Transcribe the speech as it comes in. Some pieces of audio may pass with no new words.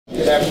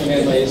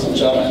afternoon, ladies and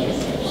gentlemen.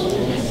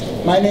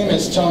 My name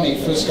is Tony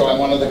Fusco. I'm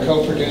one of the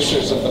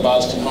co-producers of the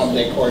Boston Home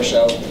Decor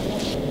Show.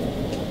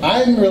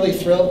 I'm really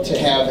thrilled to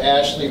have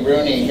Ashley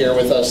Rooney here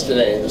with us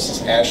today. This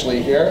is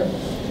Ashley here.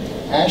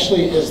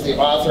 Ashley is the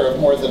author of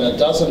more than a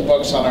dozen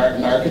books on art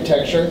and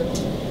architecture.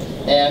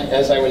 And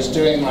as I was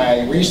doing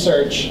my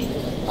research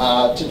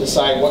to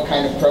decide what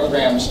kind of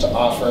programs to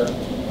offer,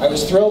 I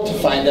was thrilled to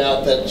find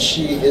out that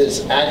she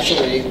is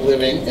actually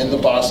living in the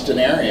Boston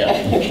area.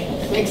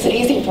 Makes it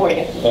easy for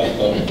you.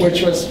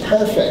 Which was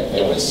perfect.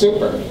 It was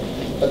super.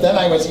 But then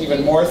I was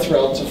even more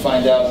thrilled to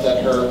find out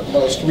that her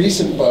most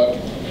recent book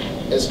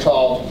is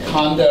called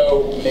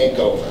Condo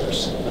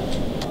Makeovers.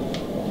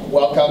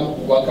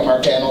 Welcome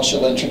our panel.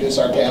 She'll introduce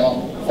our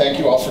panel. Thank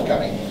you all for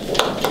coming.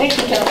 Thank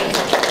you, Tony.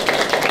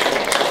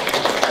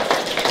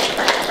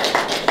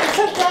 I'm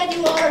so glad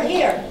you all are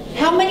here.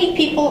 How many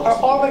people are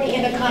already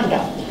in a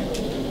condo?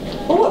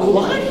 Oh, a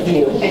lot of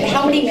you. And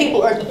how many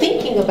people are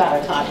thinking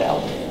about a condo?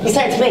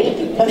 Besides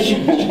me.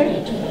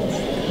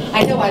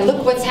 I know, I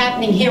look what's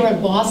happening here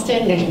in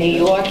Boston and New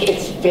York.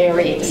 It's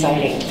very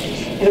exciting.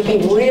 It'll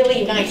be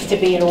really nice to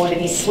be in one of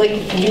these slick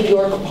New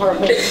York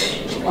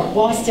apartments or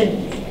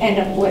Boston.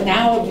 And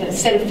now,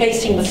 instead of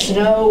facing the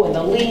snow and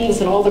the leaves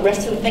and all the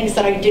rest of the things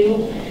that I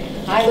do,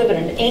 I live in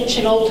an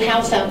ancient old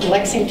house out in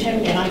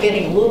Lexington, and I'm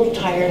getting a little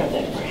tired of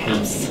it,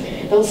 perhaps.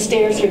 Those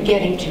stairs are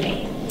getting to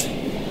me.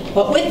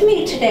 But with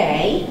me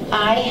today,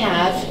 I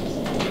have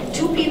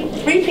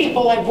three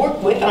people I've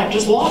worked with, and I've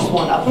just lost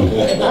one of them.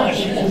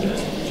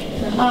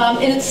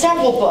 In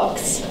several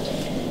books.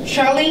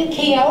 Charlene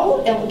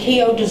of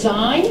Keough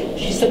Design,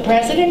 she's the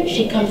president.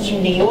 She comes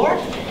from New York.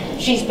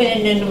 She's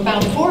been in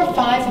about 4 or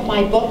 5 of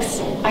my books.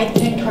 I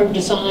think her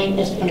design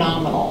is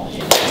phenomenal.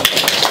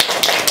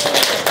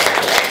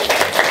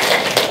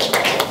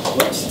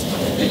 Whoops.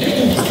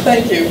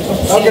 Thank you.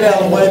 I'll get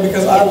out of the way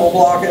because I will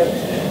block it.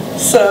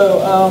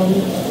 So,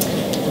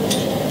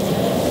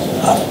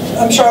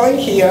 I'm Charlene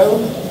Keough,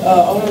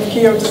 owner of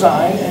Keough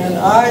Design, and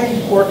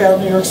I work out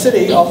of New York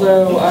City,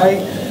 although I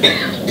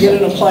get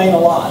in a plane a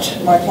lot.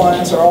 My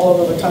clients are all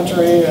over the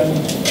country and,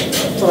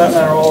 for that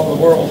matter, all over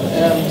the world.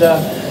 And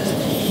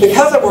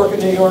because I work in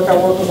New York, I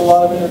work with a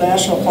lot of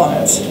international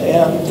clients,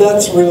 and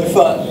that's really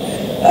fun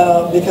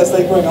because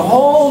they bring a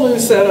whole new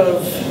set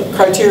of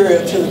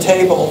criteria to the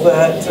table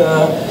that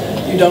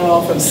you don't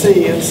often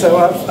see. And so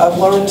I've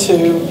learned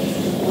to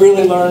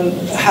really learn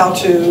how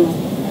to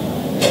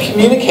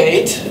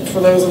communicate, for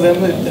those of them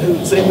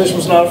whose English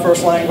was not a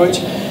first language,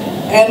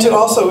 and to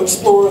also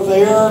explore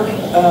their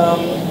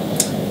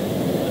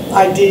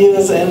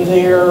ideas and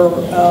their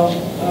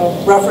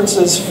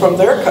references from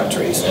their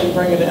countries and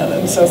bring it in.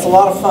 And so it's a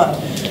lot of fun.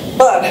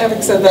 But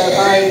having said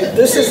that,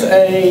 this is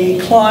a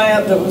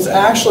client that was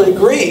actually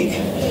Greek,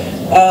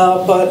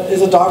 but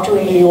is a doctor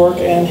in New York,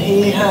 and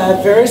he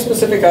had very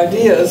specific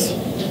ideas.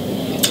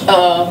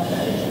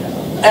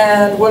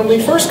 And when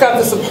we first got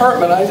this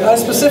apartment, I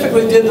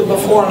specifically did the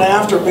before and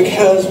after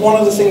because one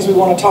of the things we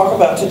want to talk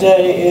about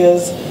today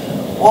is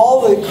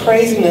all the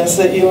craziness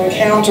that you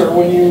encounter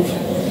when you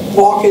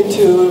walk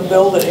into a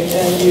building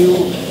and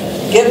you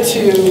get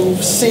to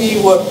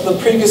see what the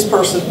previous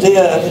person did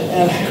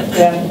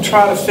and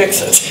try to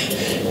fix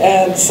it.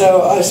 And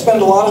so I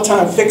spend a lot of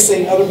time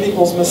fixing other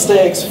people's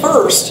mistakes.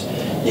 First,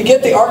 you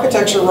get the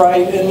architecture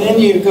right, and then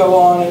you go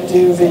on and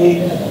do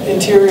the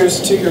interiors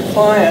to your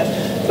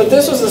client. But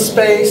this was a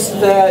space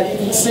that you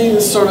can see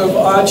this sort of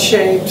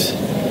odd-shaped,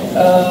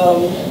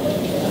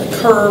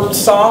 curved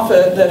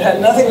soffit that had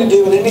nothing to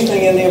do with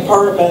anything in the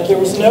apartment. There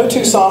was no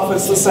 2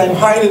 soffits the same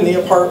height in the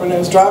apartment. It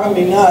was driving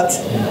me nuts.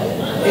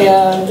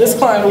 And this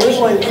client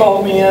originally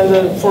called me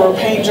in for a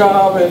paint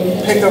job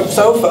and pick up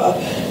sofa.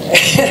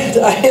 And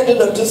I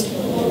ended up just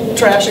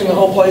trashing the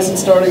whole place and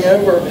starting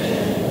over.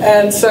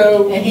 And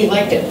so... And he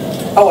liked it.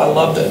 Oh, I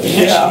loved it.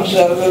 Yeah,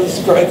 that was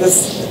great.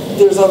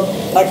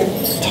 I could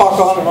talk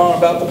on and on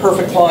about the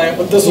perfect client,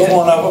 but this was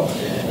one of them.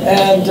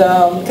 And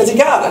because he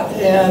got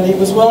it, and he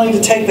was willing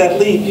to take that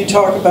leap. You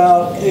talk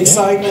about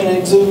excitement and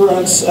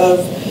exuberance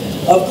of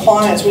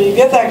clients. When you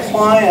get that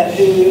client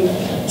who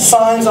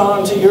signs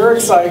on to your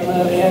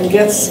excitement and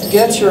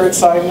gets your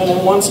excitement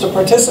and wants to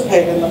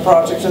participate in the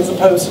project as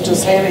opposed to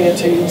just handing it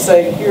to you and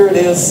saying, here it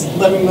is,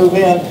 let me move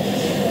in.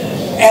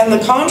 And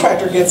the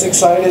contractor gets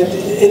excited,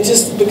 it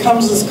just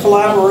becomes this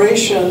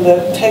collaboration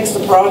that takes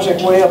the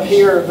project way up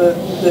here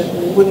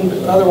that wouldn't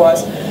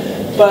otherwise.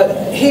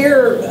 But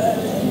here,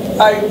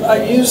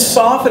 I used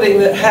soffiting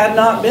that had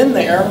not been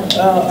there.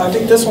 I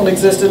think this one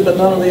existed, but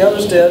none of the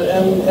others did,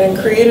 and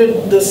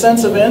created the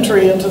sense of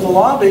entry into the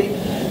lobby,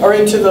 or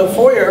into the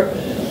foyer,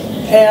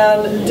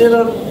 and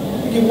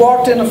you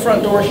walked in the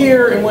front door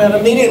here and went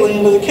immediately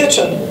into the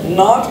kitchen.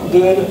 Not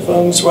good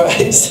feng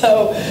shui.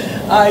 So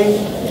I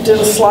did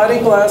a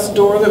sliding glass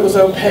door that was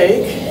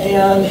opaque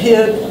and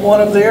hid one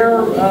of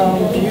their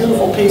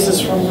beautiful pieces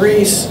from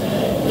Greece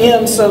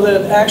in so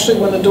that actually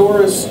when the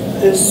door is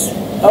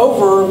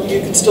over,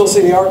 you can still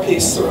see the art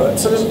piece through it.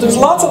 So there's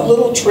lots of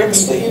little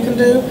tricks that you can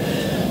do.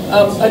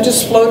 I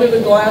just floated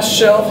a glass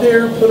shelf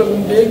here, put a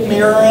big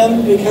mirror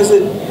in because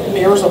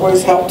mirrors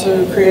always help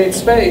to create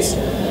space.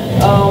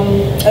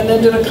 And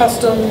then did a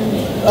custom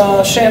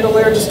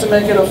chandelier just to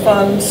make it a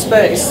fun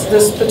space.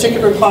 This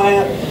particular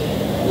client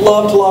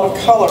loved a lot of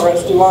color,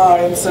 as do I,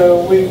 and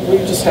so we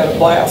just had a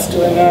blast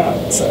doing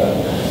that. So,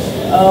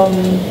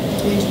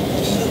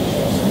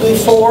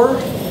 before,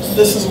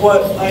 this is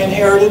what I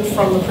inherited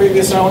from the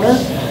previous owner.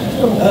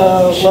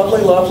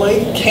 Lovely,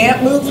 lovely.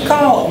 Can't move the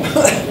column.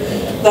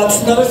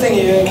 That's another thing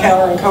you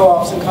encounter in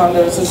co-ops and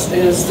condos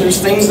is there's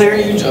things there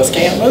you just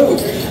can't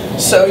move.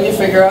 So you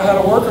figure out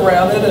how to work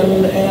around it,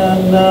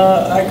 and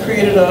I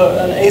created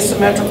an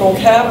asymmetrical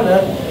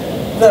cabinet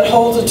that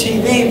holds a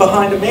TV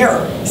behind a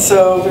mirror.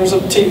 So there's a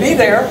TV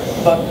there,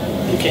 but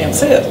you can't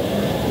see it.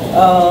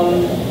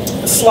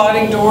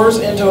 Sliding doors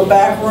into a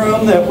back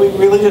room that we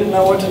really didn't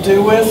know what to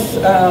do with.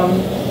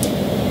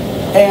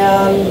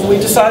 And we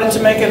decided to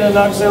make it an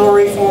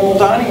auxiliary formal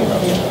dining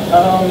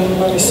room.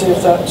 Let me see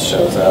if that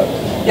shows up.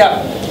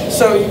 Yeah,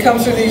 so you come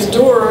through these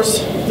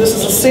doors. This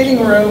is a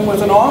seating room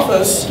with an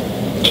office,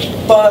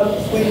 but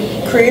we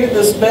created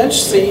this bench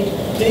seat.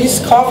 These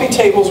coffee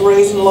tables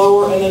raise and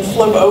lower and then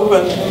flip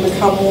open and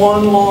become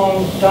one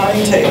long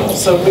dining table.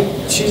 So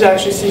she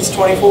actually seats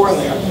 24 in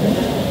there.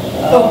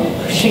 But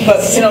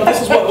you know,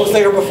 this is what was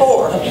there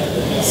before.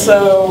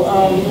 So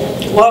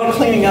a lot of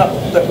cleaning up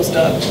that was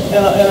done.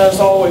 And as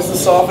always, the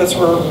soffits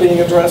were being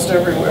addressed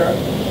everywhere.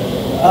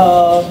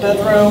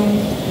 Bedroom,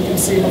 you can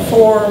see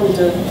before, we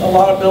did a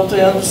lot of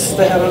built-ins.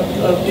 They had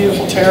a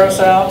beautiful terrace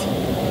out.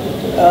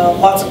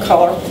 Lots of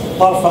color, a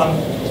lot of fun.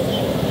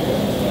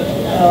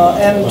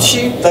 And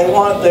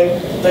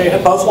they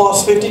had both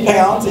lost 50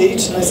 pounds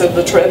each, and they said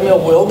the treadmill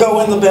will go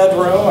in the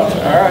bedroom. I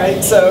said, all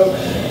right, so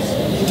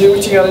you do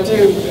what you got to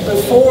do.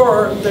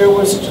 Before, there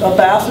was a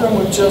bathroom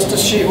with just a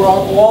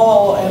sheetrock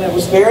wall, and it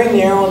was very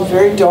narrow and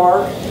very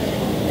dark.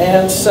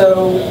 And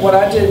so what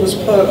I did was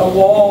put a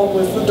wall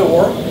with the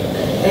door,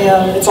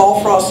 and it's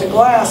all frosted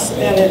glass,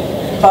 and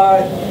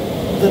by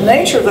the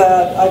nature of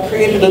that, I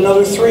created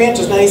another 3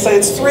 inches. Now you say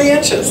it's 3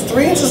 inches.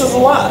 3 inches is a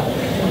lot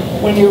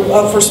when you're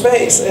up for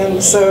space.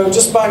 And so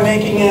just by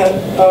making it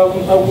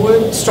a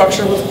wood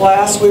structure with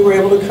glass, we were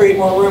able to create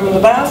more room in the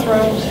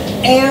bathroom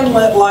and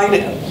let light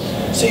in.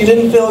 So you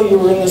didn't feel you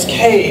were in this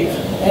cave.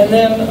 And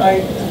then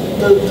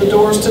the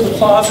doors to the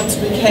closets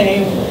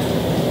became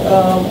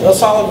a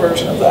solid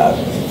version of that.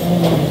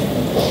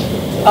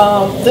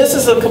 This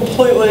is a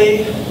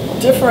completely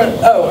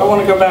different, I want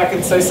to go back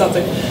and say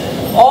something.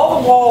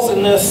 All the walls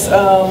in this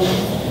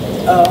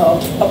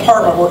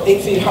apartment were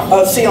 8 feet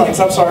high, ceilings,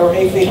 I'm sorry, were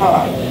 8 feet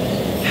high.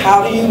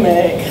 How do you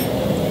make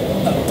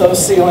those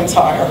ceilings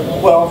higher?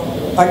 Well,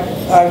 I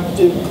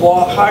do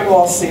high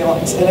gloss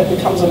ceilings, and it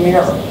becomes a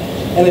mirror.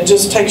 And it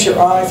just takes your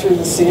eye through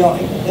the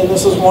ceiling. And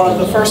this was one of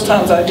the first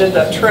times I did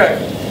that trick,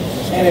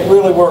 and it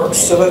really works.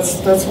 So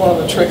that's one of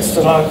the tricks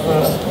that I've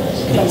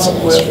come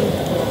up with.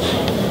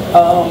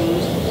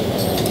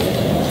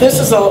 This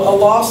is a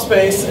loft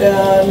space,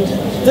 and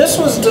this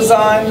was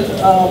designed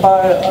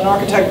by an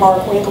architect,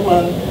 Mark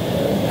Winkleman,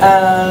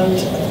 and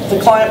the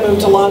client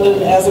moved to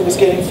London. As it was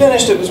getting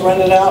finished, it was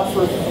rented out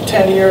for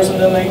 10 years, and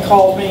then they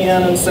called me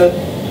in and said,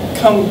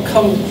 come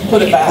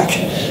put it back.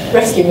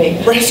 Rescue me.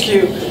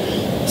 Rescue.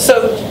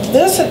 So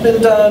this had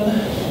been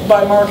done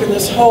by Mark in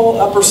this whole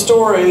upper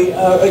story.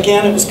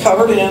 Again, it was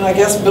covered in. I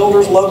guess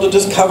builders love to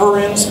just cover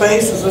in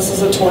spaces. This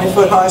is a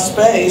 20-foot high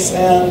space,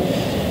 and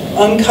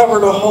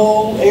uncovered a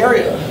whole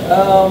area,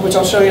 which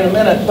I'll show you in a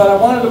minute. But I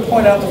wanted to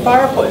point out the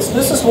fireplace.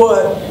 This is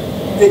what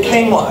it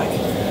came like.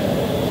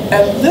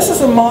 And this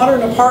is a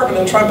modern apartment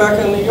in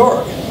Tribeca, New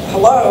York.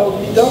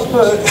 Hello, you don't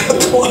put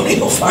a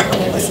colonial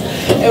fireplace.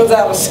 It was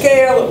out of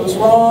scale, it was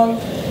wrong.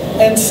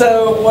 And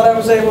so what I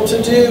was able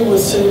to do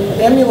was to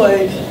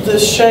emulate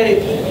this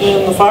shape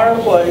in the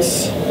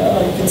fireplace.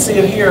 You can see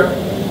it here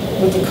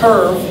with the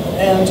curve,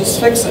 and just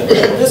fix it.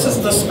 And this is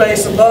the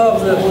space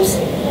above that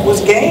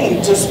was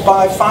gained just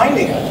by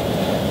finding it.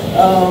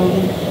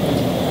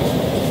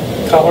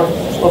 Color,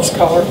 loves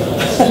color.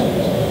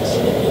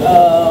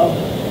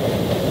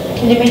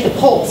 Can you make the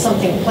pole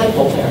something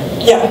playful there?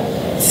 Yeah,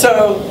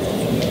 so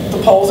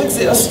the poles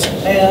exist,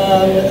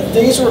 and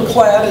these were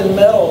clad in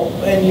metal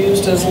and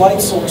used as light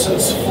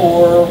sources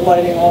for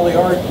lighting all the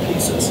art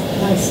pieces.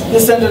 Nice.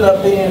 This ended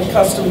up being a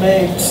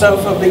custom-made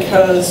sofa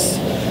because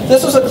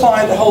this was a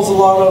client that holds a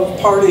lot of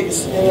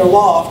parties in their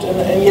loft,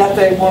 and yet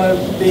they want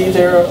to be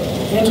there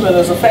intimate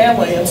as a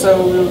family. And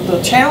so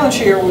the challenge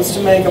here was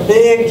to make a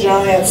big,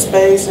 giant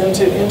space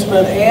into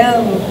intimate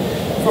and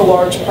for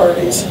large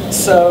parties.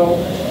 So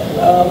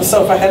the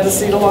sofa had to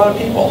seat a lot of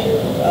people.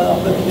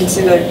 But you can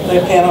see they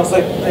have pianos,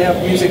 they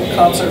have music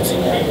concerts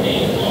in there.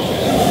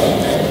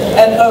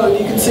 And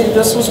you can see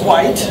this was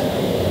white.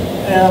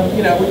 And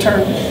you know,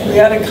 we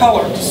added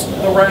color just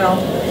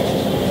around.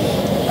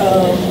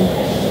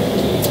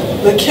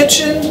 The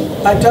kitchen,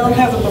 I don't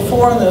have the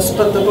before on this,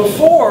 but the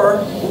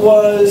before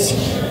was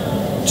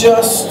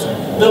just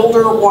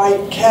builder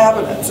white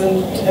cabinets,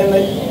 and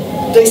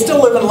they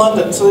still live in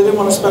London, so they didn't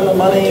want to spend the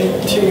money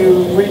to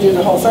redo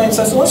the whole thing.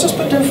 So I said, let's just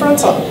put new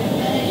fronts on.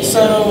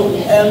 So,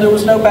 and there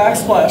was no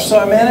backsplash. So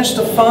I managed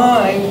to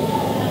find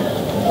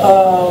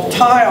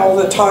tile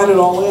that tied it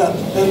all in.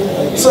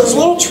 And so there's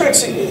little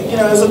tricks, you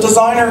know, as a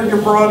designer,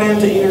 you're brought in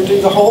to either do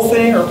the whole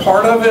thing or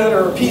part of it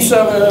or a piece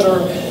of it,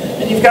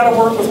 and you've got to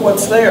work with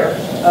what's there.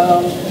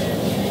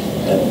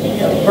 And,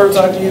 you know, bird's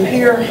eye view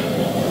here.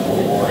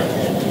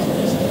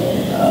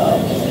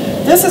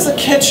 This is a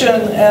kitchen,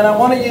 and I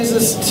want to use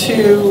this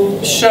to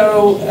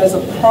show as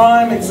a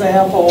prime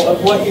example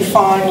of what you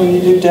find when you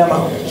do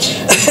demo.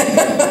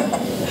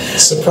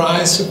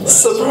 Surprise,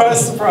 surprise.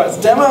 Surprise, surprise.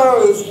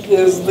 Demo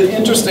is the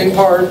interesting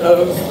part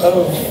of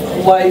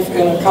life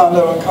in a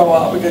condo and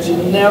co-op, because you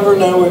never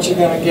know what you're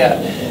going to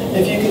get.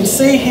 If you can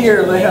see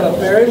here, they had a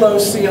very low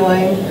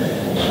ceiling,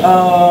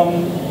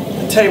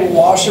 a table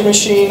washer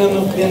machine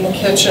in the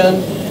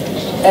kitchen,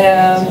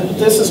 and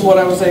this is what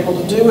I was able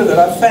to do with it.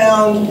 I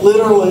found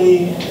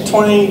literally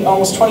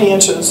almost 20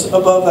 inches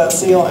above that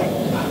ceiling.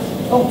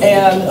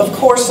 And of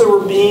course there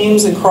were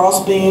beams and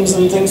cross beams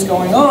and things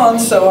going on,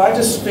 so I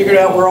just figured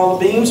out where all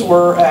the beams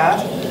were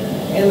at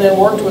and then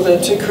worked with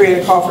it to create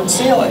a coffered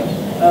ceiling.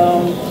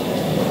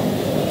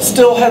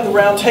 Still had the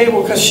round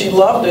table because she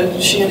loved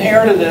it. She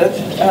inherited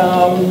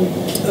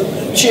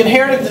it. She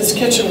inherited this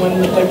kitchen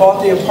when they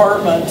bought the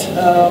apartment.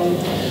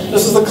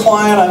 This is the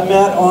client I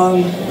met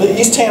on the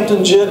East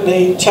Hampton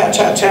Jitney,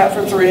 chat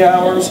for 3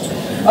 hours.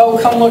 Oh,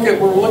 come look at,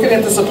 we're looking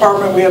at this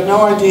apartment, we have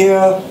no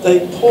idea.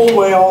 They pulled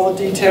away all the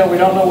detail, we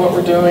don't know what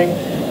we're doing.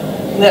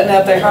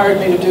 Net, they hired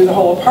me to do the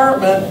whole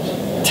apartment.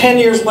 10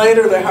 years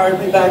later, they hired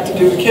me back to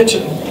do the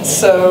kitchen.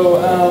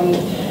 So,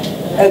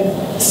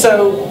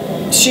 so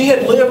she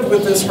had lived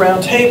with this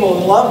round table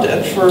and loved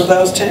it for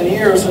those 10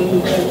 years,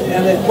 and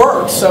it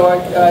worked, so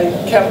I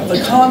kept the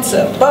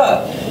concept.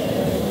 But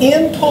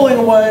in pulling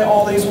away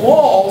all these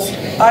walls,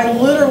 I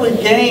literally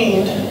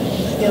gained,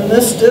 in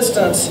this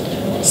distance,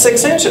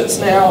 6 inches.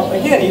 Now,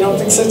 again, you don't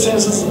think 6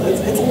 inches,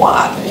 it's a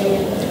lot.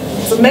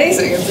 It's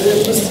amazing.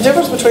 It's the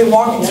difference between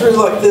walking through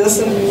like this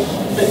and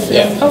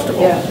being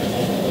comfortable. Yeah.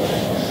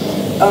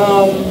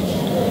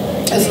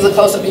 This is a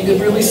close-up. You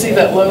could really see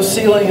that low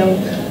ceiling and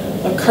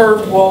a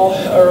curved wall,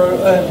 or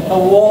a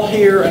wall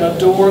here and a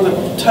door that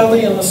was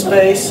totally in the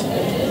space.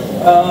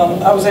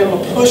 I was able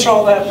to push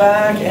all that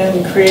back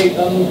and create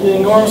an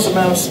enormous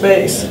amount of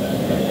space.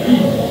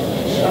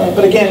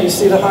 But again, you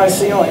see the high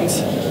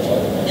ceilings.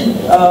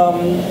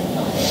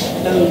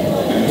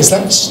 Is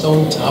that a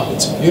stone top?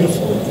 It's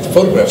beautiful. The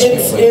photographs are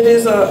beautiful. It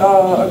is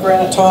a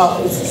granite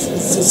top.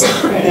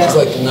 It's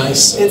like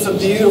nice. It's a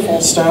beautiful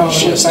stone.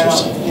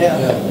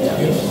 Yeah,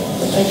 beautiful.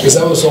 Because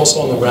that was also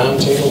on the round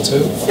table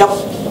too? Yep.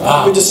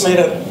 We just made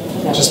it.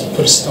 Just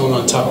put a stone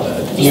on top of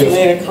that. Just Beautiful.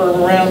 made it curve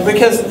around.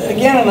 Because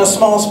again, in a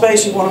small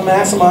space, you want to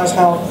maximize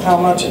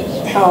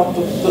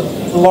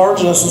the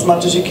largeness as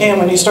much as you can.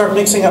 When you start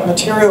mixing up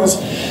materials,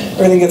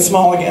 everything gets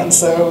small again.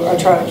 So I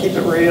try to keep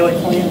it really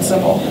clean and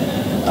simple.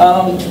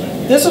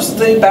 This was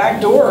the back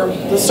door,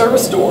 the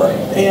service door,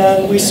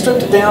 and we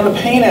stripped it down to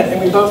paint it,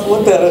 and we both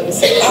looked at it and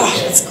said,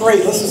 it's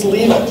great, let's just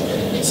leave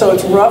it. So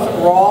it's rough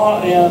and raw,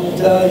 and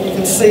you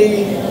can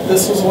see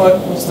this was what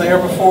was there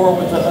before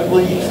with the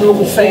ugly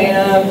little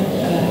fan.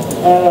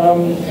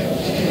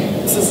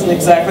 This isn't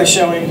exactly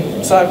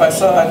showing side by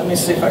side. Let me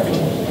see if I can.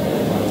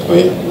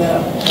 No,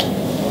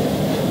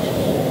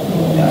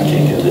 I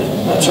can't get it.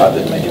 I tried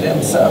to make it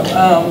in.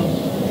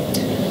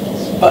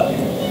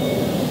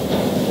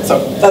 So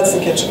that's the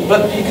kitchen.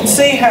 But you can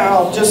see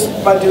how just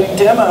by doing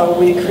demo,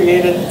 we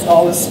created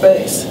all this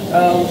space.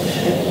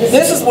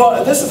 This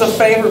is a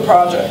favorite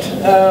project.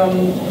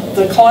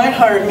 The client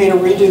hired me to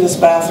redo this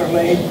bathroom.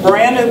 A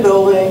brand new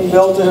building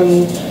built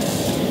in,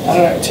 I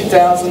don't know,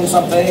 2000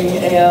 something,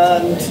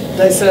 and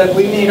they said,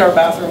 we need our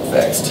bathroom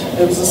fixed.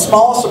 It was the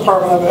smallest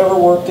apartment I've ever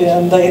worked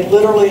in. They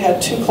literally had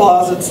 2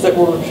 closets that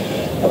were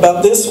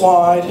about this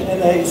wide,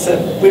 and they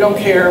said, we don't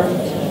care,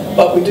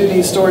 but we do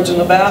need storage in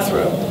the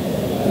bathroom.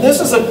 This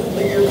is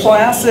your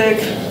classic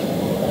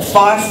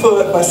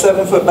 5-foot by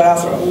 7-foot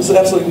bathroom. There's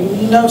absolutely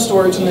no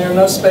storage in there,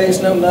 no space,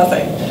 no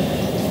nothing.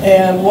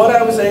 And what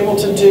I was able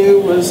to do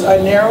was I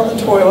narrowed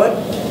the toilet,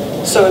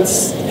 so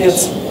it's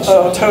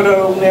a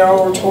Toto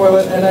narrower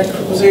toilet, and I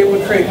was able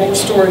to create more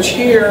storage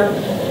here,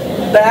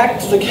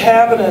 backed the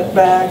cabinet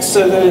back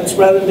so that it's,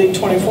 rather than being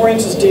 24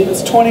 inches deep,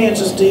 it's 20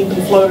 inches deep,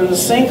 and floated a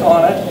sink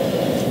on it.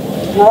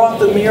 Brought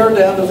the mirror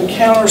down to the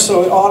counter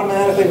so it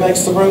automatically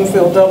makes the room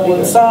feel double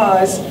in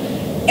size.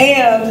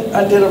 And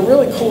I did a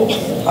really cool,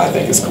 I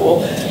think it's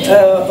cool,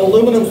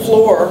 aluminum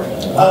floor,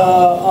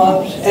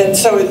 and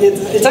so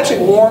it's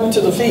actually warm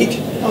to the feet.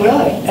 Oh,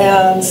 really?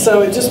 And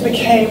so it just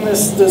became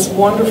this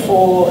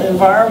wonderful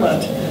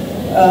environment.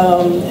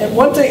 And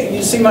one thing,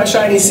 you see my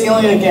shiny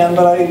ceiling again,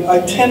 but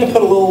I tend to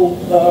put a little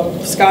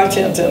sky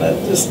tint in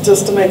it,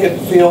 just to make it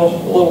feel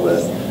a little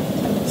bit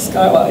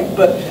sky-like.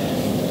 But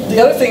the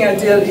other thing I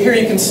did, here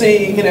you can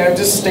see,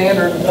 just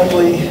standard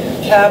ugly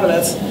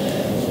cabinets.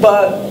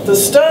 But the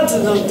studs,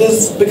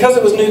 because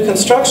it was new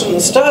construction, the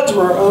studs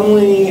were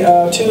only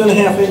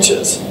 2.5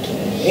 inches.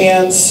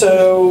 And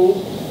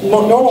so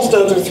normal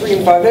studs are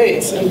 3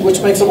 5/8,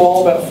 which makes a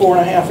wall about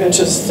 4.5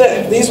 inches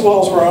thick. These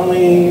walls were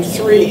only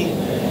 3.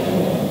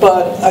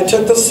 But I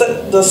took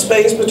the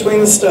space between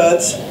the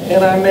studs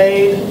and I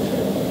made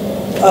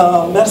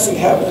medicine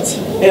cabinets.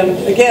 And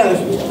again,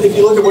 if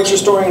you look at what you're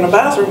storing in a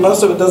bathroom,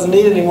 most of it doesn't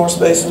need any more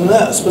space than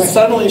this. But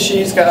suddenly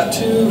she's got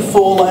 2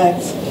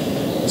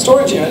 full-length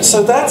storage units.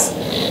 So that's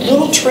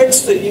little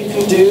tricks that you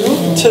can do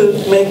to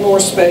make more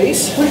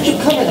space. What did you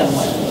cover them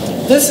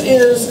with? This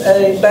is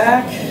a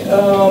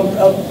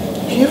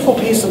beautiful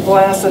piece of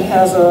glass that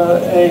has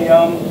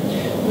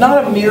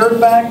not a mirrored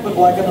back, but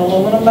like an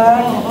aluminum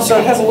back. Oh, okay. So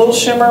it has a little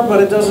shimmer, but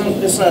it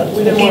doesn't, it's not,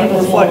 we didn't want it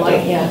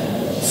reflective. Yeah.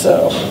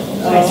 So,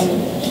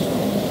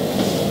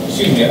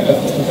 excuse me, I've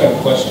got a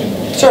question.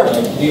 Sure.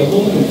 The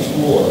aluminum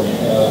floor,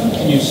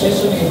 can you say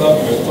something about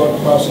your thought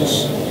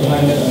process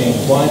behind it? I mean,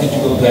 why did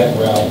you go that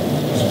route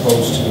as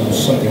opposed to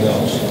something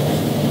else?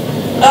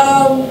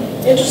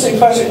 Interesting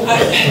question.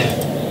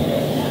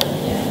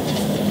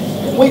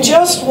 We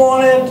just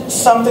wanted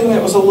something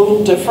that was a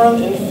little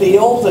different in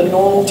feel than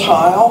normal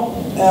tile.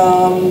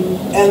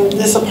 And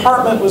this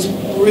apartment was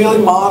really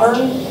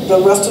modern, the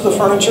rest of the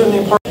furniture in the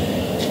apartment.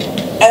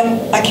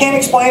 And I can't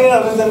explain it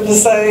other than to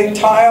say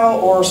tile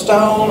or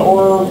stone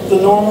or the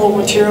normal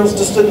materials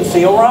just didn't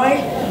feel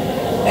right.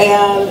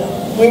 And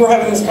we were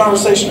having this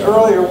conversation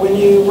earlier. When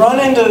you run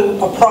into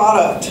a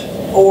product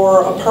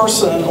or a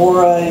person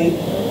or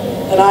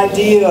an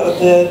idea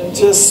that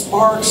just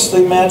sparks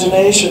the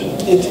imagination,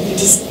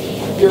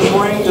 your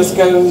brain just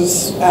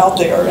goes out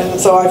there. And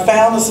so I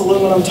found this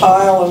aluminum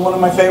tile in one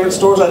of my favorite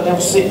stores. I'd never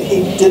seen,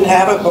 he didn't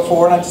have it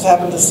before, and I just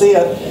happened to see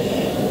it.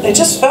 It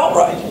just felt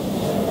right.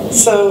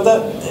 So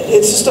that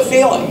it's just a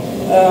feeling.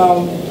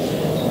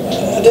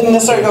 I didn't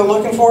necessarily go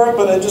looking for it,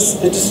 but it just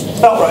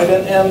felt right.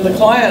 And the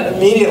client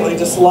immediately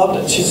just loved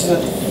it. She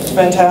said, "It's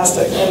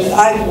fantastic."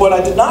 And what I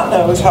did not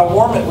know is how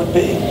warm it would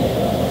be,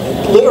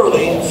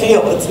 literally in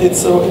feel.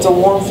 It's a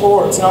warm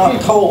floor. It's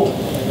not cold.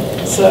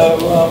 So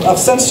I've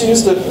since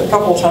used it a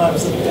couple of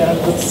times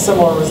and with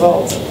similar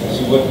results.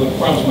 See, what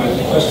prompts my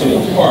question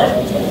in part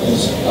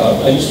is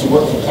I used to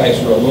work for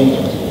Kaiser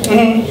Aluminum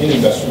in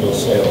industrial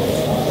sales,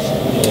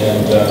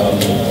 and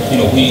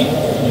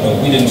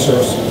we didn't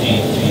serve the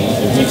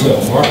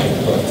retail market,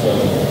 but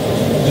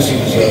this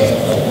was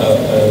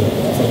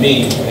for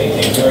me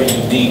a very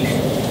unique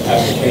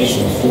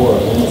application for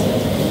aluminum.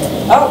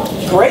 Oh,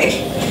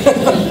 great!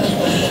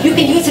 You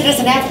can use it as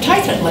an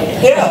advertisement later.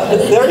 Yeah,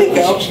 there you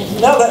go.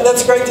 No,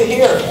 that's great to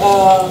hear.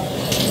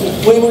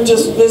 We were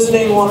just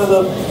visiting one of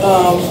the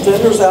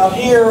vendors out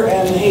here,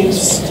 and he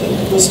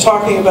was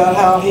talking about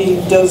how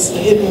he does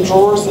hidden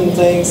drawers and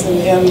things,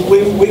 and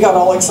we got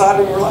all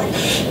excited. We were like,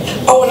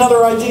 oh,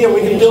 another idea,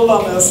 we can build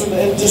on this.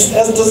 And just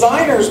as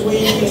designers,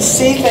 we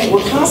see things,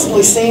 we're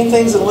constantly seeing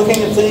things and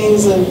looking at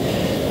things and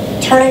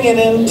turning it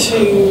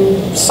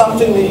into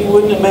something that you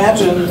wouldn't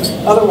imagine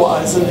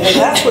otherwise. And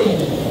that's what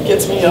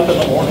gets me up in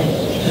the morning.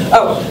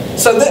 Oh,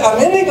 so I'm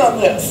ending on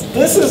this.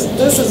 This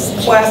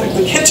is classic.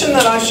 The kitchen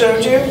that I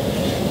showed you,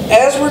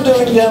 as we're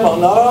doing demo,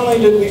 not only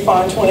did we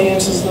find 20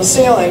 inches in the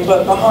ceiling,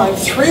 but behind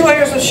 3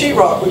 layers of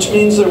sheetrock, which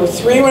means there were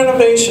 3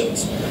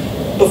 renovations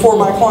before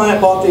my client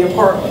bought the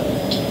apartment.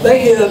 They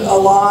hid a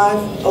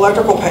live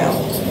electrical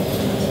panel.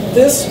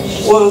 This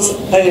was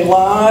a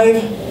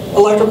live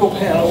electrical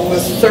panel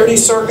with 30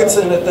 circuits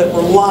in it that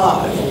were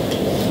live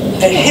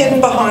and hidden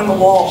behind the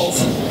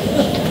walls.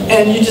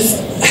 And you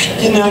just,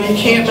 you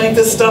can't make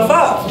this stuff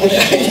up. You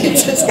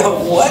just go,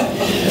 what?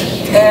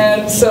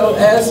 And so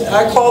as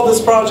I called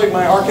this project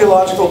my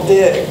archaeological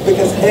dig,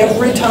 because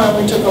every time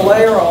we took a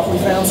layer off, we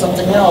found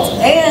something else.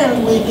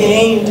 And we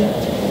gained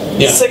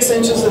 6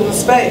 inches in the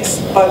space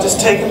by just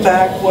taking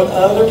back what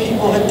other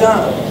people had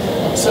done.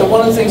 So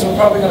one of the things we're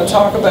probably going to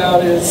talk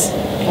about is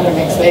How to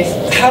make space.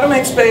 How to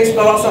make space,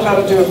 but also how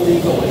to do it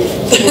legally.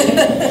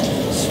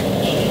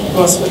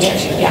 Want to switch?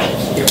 Yeah.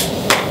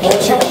 I'll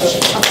let you have it.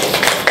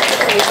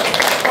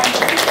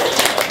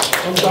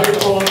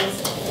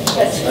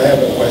 Yes. I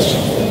have a question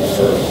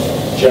for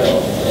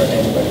General or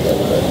anybody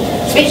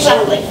else. Speak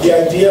loudly. The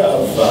idea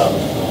of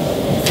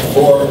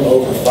form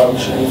over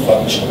function,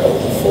 function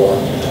over form.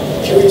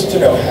 Curious to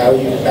know how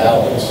you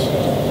balance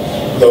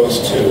those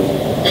two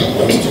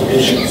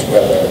issues.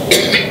 Whether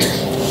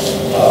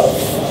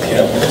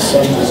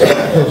some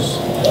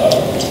designers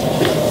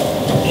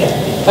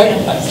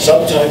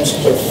sometimes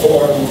put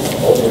form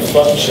over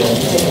function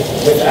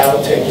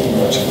without taking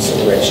much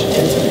consideration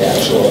into the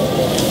actual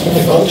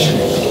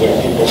functioning of the way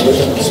people live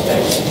in the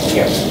space.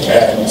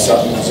 And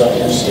some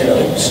designers,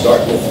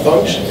 start with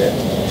function.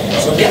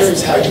 So I'm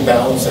curious how you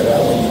balance it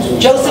out when you do.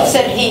 Joseph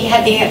said he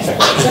had the answer.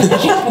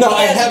 No,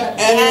 I have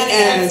an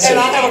answer. And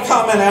I have a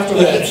comment after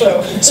that.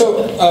 So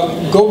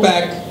go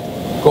back,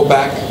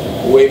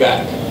 way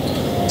back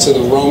to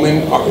the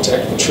Roman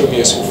architect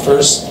Vitruvius, who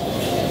first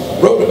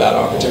wrote about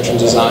architecture and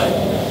design.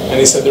 And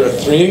he said there are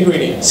 3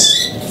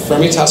 ingredients: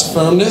 firmitas,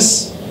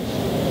 firmness;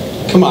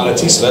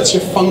 commodity, so that's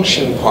your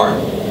function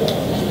part;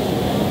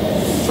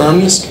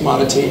 firmness,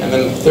 commodity, and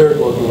then the third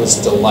word was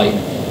delight.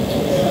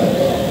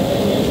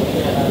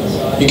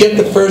 You get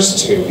the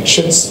first two. It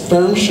should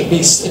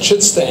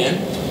stand.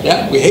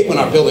 Yeah, we hate when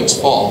our buildings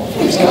fall.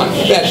 It's kind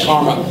of bad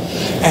karma.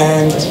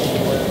 And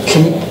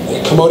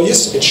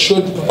commodious. It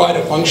should provide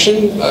a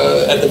function.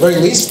 At the very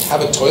least,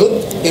 have a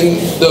toilet in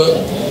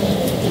the.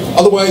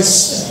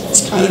 Otherwise,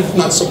 it's kind of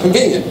not so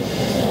convenient.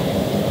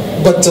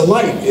 But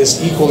delight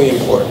is equally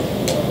important.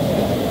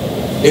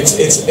 It's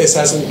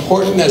as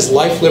important as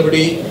life,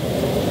 liberty,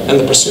 and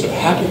the pursuit of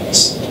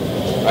happiness.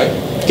 Right?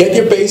 Get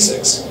your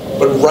basics.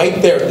 But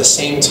right there at the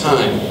same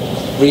time,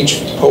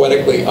 reach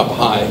poetically up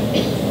high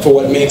for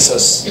what makes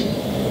us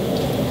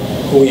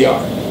who we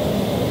are.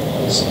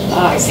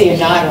 I see a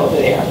nod over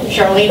there.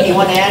 Charlene, do you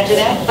want to add to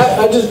that?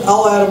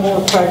 I'll add a more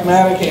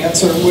pragmatic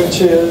answer,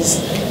 which is,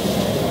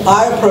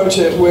 I approach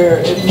it where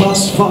it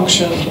must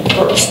function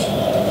first.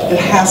 It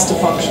has to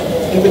function.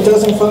 If it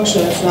doesn't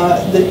function, it's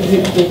not,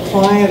 the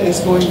client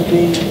is going to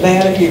be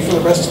mad at you for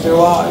the rest of their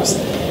lives.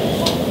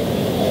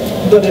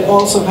 But it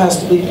also has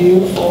to be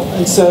beautiful,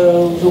 and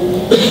so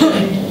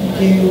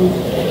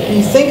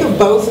you think of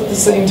both at the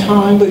same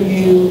time. But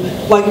you,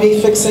 like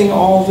me fixing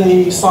all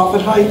the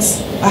soffit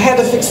heights, I had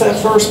to fix that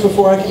first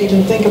before I could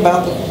even think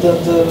about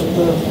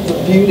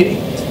the beauty.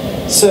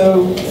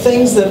 So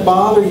things that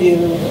bother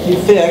you, you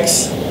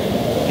fix,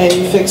 and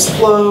you fix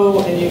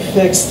flow, and you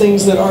fix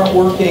things that aren't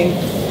working,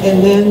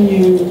 and then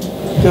you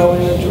go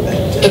in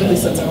and, at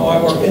least that's how I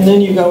work, and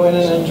then you go in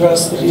and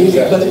address the beauty.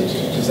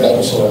 Does that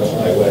also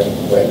apply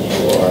when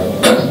you are...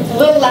 A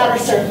little louder,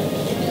 sir.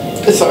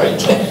 Sorry.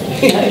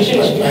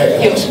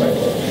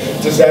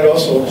 Does that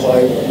also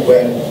apply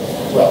when,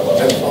 well,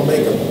 I'll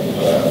make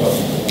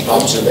an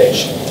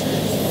observation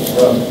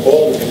from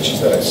all the pictures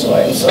that I saw.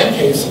 In some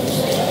cases,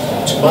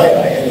 to my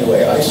eye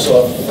anyway, I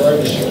saw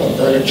furniture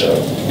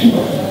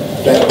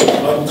that was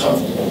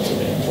uncomfortable to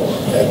me,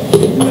 that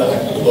did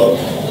not look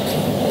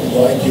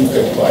like you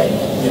could, like,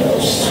 you know,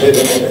 sit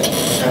in it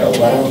and kind of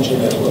lounge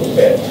in it a little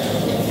bit.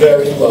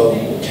 Very low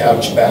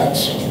couch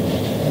backs,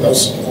 no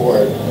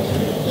support.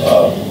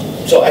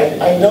 So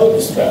I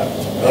noticed that.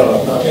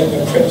 Not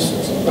making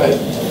criticism, Right.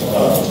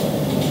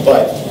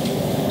 But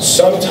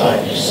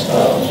sometimes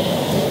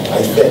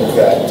I think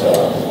that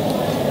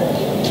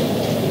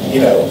you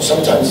know,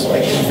 sometimes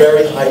like in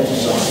very high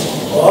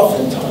design,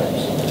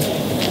 oftentimes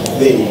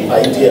the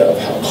idea of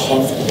how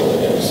comfortable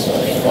it is,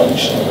 how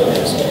functional it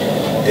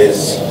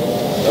is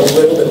a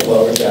little bit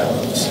lower down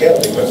on the scale,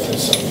 because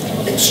there's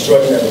some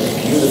extraordinarily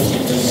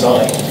beautifully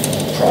designed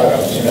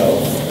product, you know,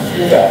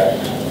 that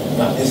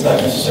is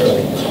not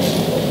necessarily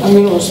comfortable. I'm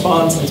going to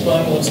respond, since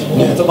mine was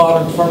the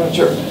modern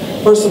furniture.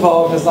 First of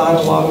all, I design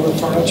a lot of the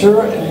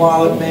furniture, and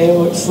while it may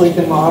look sleek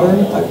and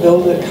modern, I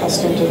build it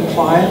custom to the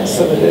client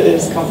so that it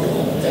is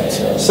comfortable.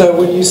 So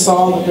when you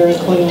saw the very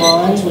clean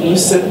lines, when you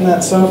sit in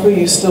that sofa,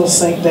 you still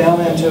sink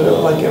down into it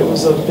like it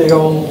was a big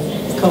old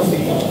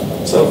comfy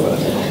sofa.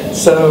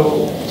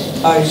 So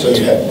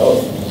you had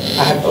both?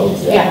 I had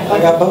both. Yeah. I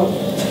got both.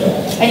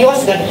 And you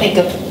also got to think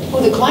of who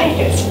the client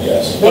is.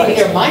 Yes. Maybe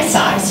they're my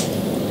size,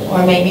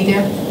 or maybe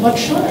they're much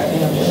shorter.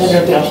 Then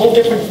it'll be a whole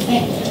different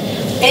thing.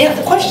 Any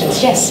other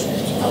questions? Yes.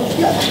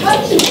 How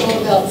do you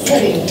go about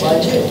setting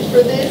budget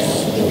for this?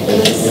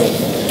 Because,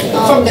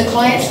 from the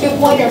client's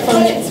viewpoint, or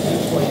from client's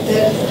viewpoint,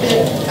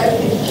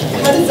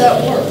 how does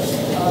that work?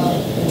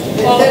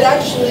 That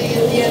actually,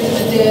 at the end of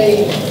the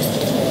day...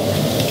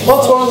 Well,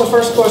 it's one of the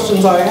first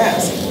questions I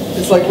ask.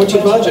 It's like, what's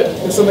your budget?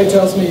 If somebody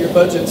tells me your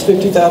budget's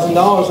 $50,000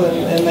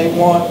 and they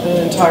want an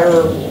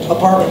entire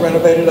apartment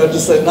renovated, I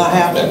just said, not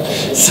happening.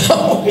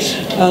 So, I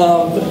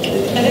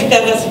think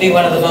that has to be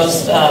one of the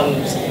most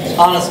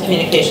honest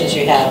communications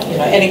you have. You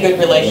know, any good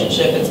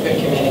relationship is good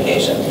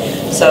communication.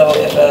 So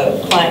if a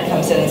client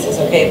comes in and says,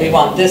 okay, we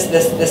want this,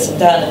 this, this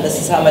done, and this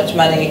is how much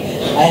money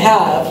I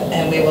have,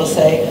 and we will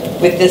say,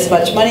 with this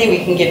much money,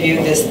 we can give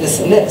you this,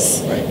 this, and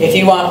this. Right. If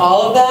you want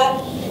all of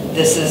that,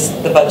 this is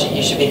the budget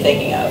you should be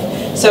thinking of.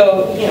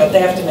 So, you know, they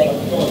have to make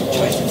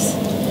choices.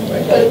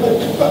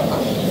 But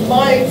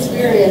my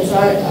experience,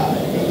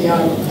 maybe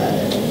I'm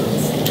an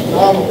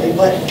anomaly,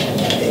 but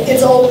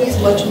it's always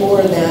much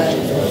more than...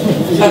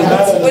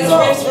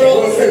 What's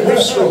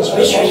Rick's rules?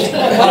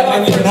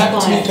 And it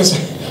happened to me because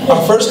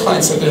our first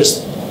client said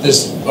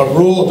there's a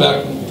rule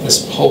about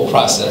this whole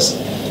process,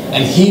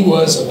 and he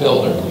was a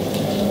builder.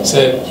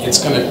 Said it's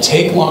going to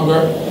take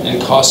longer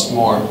and cost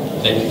more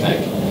than you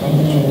think.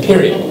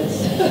 Period.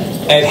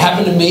 It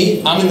happened to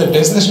me. I'm in the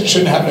business. It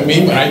shouldn't happen to me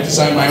when I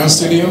design my own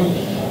studio.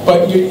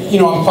 But you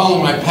know, I'm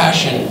following my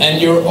passion, and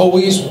you're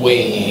always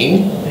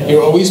weighing.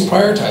 You're always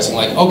prioritizing.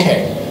 Like,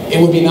 okay, it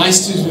would be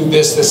nice to do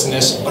this, this, and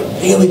this, but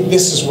really,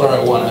 this is where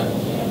I want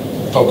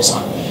to focus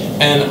on.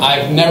 And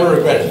I've never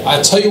regretted it.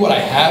 I'll tell you what I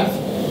have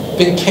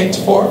been kicked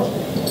for.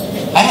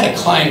 I had a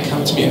client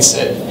come to me and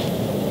said,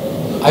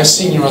 "I've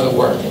seen your other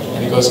work,"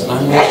 and he goes, "And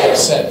I'm really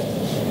upset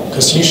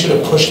because you should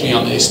have pushed me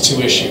on these two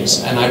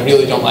issues, and I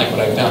really don't like what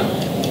I've done."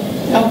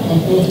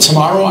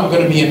 Tomorrow I'm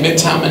going to be in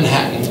Midtown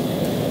Manhattan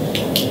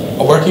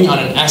working on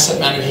an asset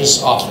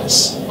manager's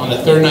office on the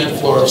 39th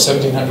floor of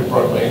 1700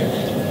 Broadway,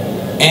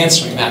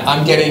 answering that.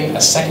 I'm getting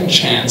a second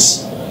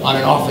chance on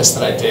an office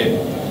that I did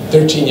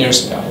 13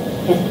 years ago.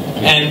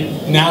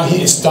 And now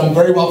it's done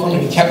very well for him,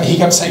 and he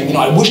kept saying, you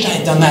know, I wished I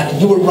had done that,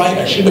 and you were right,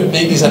 I should have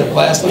made these out of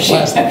plastic.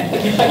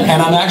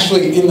 And I'm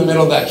actually in the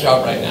middle of that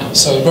job right now,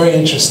 so very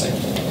interesting.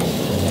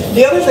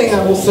 The other thing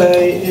I will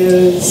say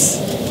is,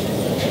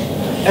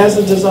 as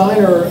a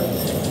designer,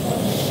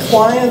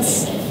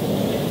 clients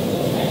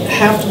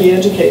have to be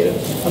educated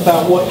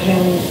about what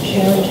can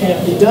and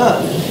can't be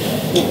done.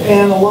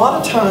 And a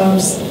lot of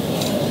times,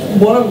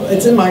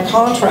 it's in my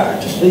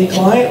contract. The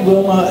client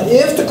will not,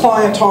 if the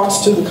client talks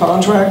to the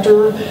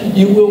contractor,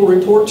 you will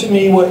report to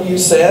me what you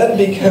said,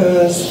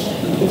 because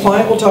the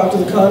client will talk to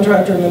the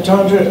contractor and the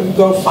contractor will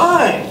go,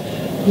 fine,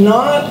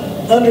 not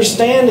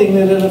understanding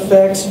that it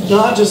affects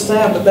not just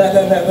that, but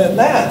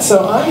that.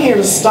 So I'm here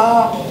to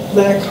stop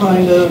that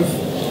kind of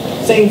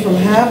thing from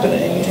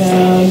happening.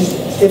 And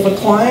if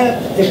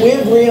we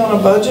agree on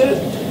a budget,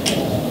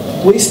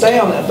 we stay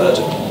on that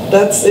budget.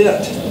 That's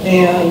it.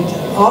 And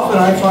often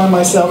I find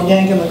myself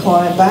yanking the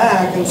client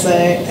back and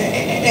saying,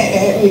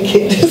 you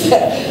can't do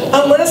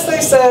that. Unless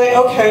they say,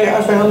 okay,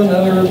 I found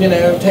another, you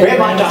know,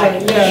 grandma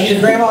died. Yeah, your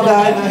grandma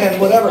died and I had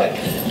whatever.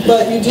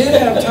 But you do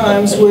have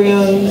times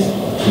when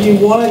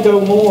you want to go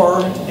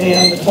more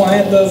and the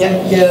client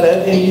doesn't get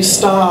it and you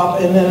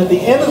stop, and then at the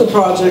end of the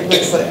project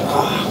they say,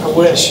 I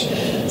wish.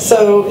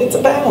 So it's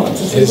a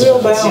balance. It's a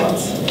real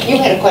balance. You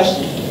had a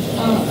question?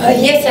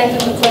 Yes, I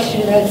have a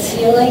question about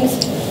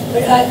ceilings.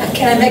 But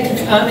can I make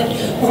a comment?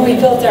 When we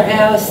built our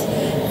house,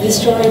 the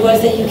story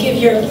was that you give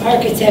your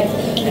architect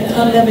an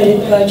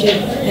unlimited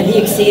budget, and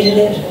he exceeded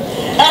it.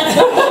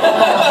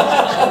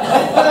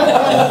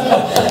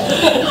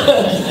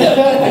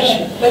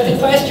 But the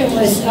question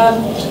was...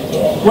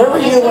 where were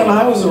you when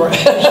I was around?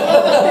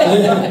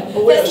 That's the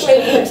way it works.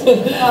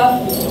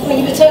 When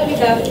you were talking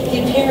about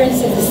the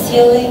appearance of the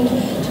ceiling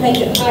to make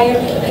it higher,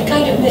 I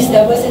kind of missed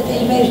that. Was it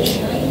that you made it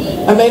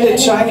shiny? I made it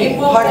shiny,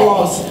 high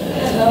gloss.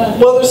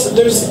 Well,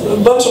 there's a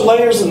bunch of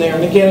layers in there,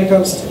 and again,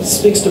 it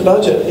speaks to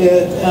budget.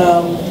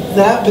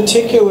 That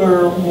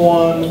particular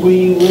one,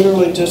 we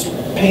literally just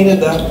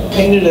painted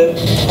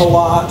it a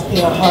lot in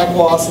a high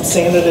gloss and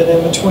sanded it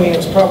in between. It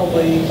was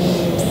probably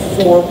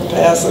 4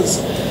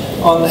 passes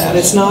on that.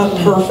 It's not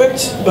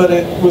perfect, but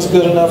it was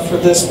good enough for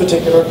this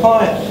particular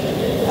client.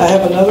 I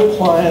have another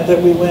client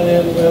that we went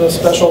in with a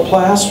special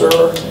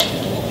plasterer.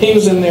 He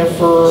was in there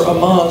for a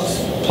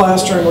month,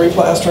 plastering,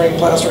 replastering,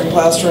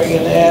 plastering,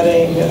 and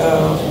adding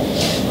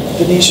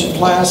Venetian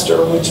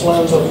plaster, which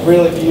lends a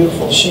really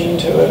beautiful sheen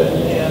to it.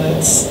 And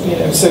it's, you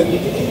know, so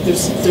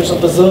there's a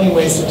bazillion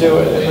ways to do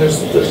it, and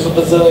there's a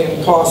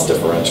bazillion cost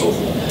differentials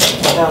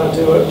on how to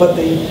do it. But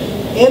the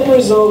end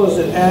result is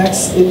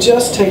it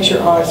just takes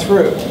your eye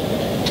through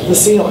the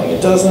ceiling.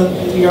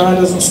 Your eye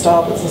doesn't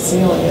stop at the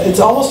ceiling. It's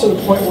almost to the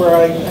point where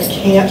I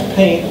can't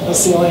paint a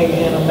ceiling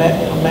in a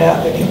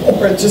mat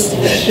anymore. It just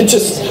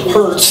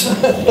hurts,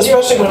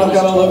 especially when I've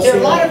got a low ceiling. There are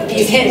a lot of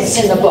these hints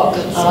in the book,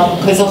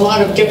 because a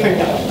lot of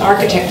different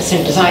architects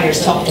and designers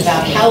talked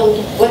about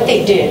what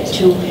they did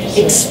to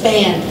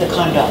expand the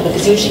condo,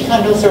 because usually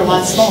condos are a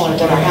lot smaller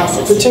than our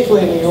houses.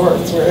 Particularly in New York,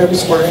 where every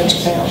square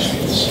inch counts.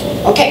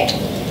 Okay.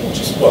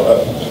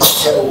 Well,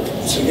 so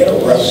get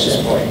over at this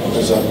point,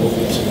 because I'm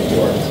moving to New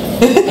York.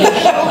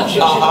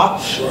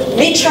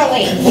 Meet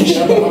Charlene.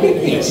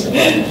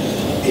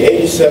 The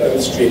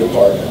 87th Street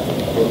apartment,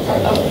 or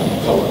kind of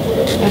color,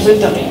 whatever. I've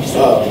lived on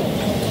 87th.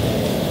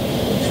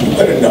 Can you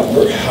put a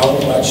number how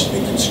much the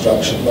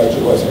construction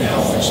budget was and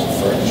how much the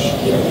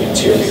the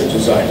interior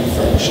design and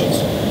furnishings,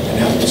 and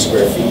how many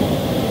square feet?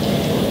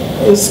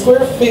 The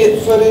square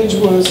footage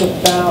was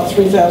about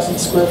 3,000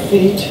 square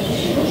feet.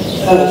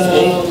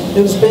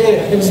 It was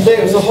big. It was big.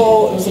 It was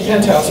a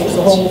penthouse. It was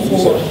the whole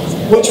floor,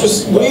 which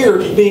was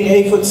weird, being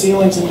 8-foot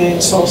ceilings and being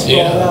so small.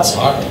 Yeah, that's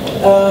hard.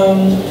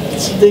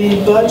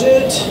 The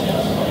budget,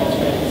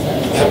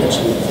 How much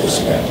did they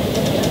spend?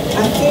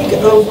 I think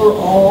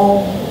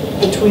overall,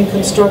 between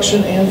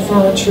construction and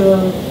furniture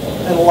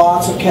and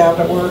lots of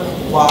cabinet work,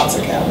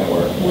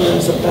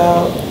 was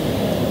about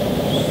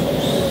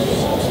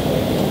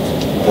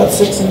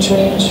 6 and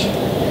change,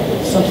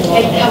 something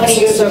like And that. how many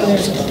years 7 ago?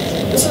 years ago.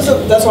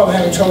 That's why I'm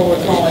having trouble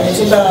with calling. It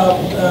was about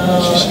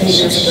 8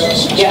 years ago.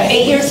 Yeah,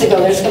 8 years ago,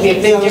 there's going to be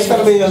a big Yeah, there's going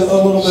to be a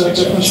little bit of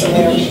difference in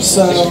there.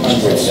 So,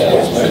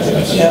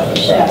 yeah,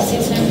 Yeah.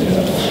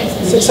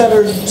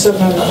 600,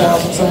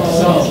 700,000, something like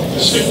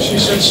that. She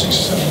said 6 or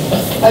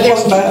 7. It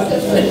wasn't bad.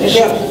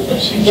 Yeah.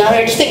 Yeah,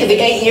 I just think of the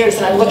 8 years,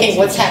 and I'm looking at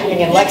what's happening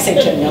in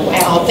Lexington, and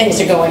how things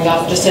are going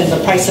up just in the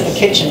price of a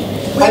kitchen.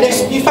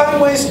 You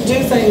find ways to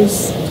do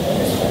things,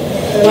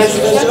 as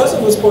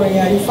Joseph was pointing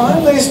out, you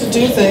find ways to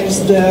do things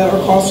that are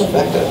cost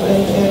effective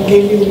and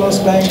give you the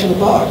most bang for the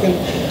buck. And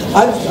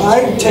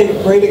I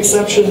take great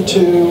exception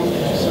to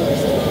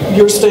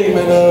your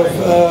statement of,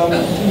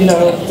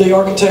 the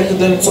architect, and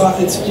then it's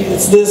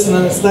this and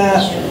then it's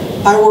that.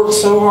 I work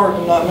so hard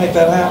to not make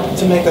that happen,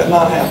 to make that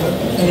not happen.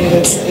 I mean,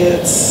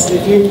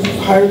 if you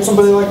hired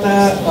somebody like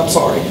that, I'm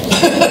sorry.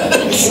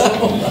 So,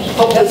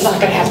 Hope that's not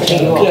going to happen to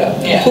you all.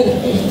 yeah.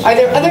 Are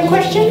there other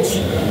questions?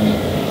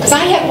 Because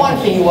I have one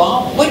for you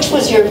all. Which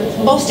was your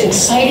most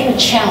exciting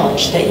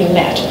challenge that you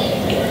met?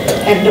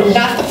 And no,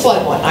 not the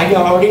flood one. I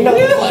already know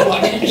the flood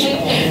one.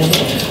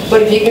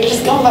 But if you could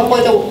just come up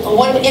with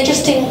one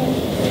interesting.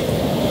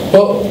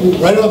 Well,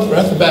 right off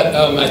the bat,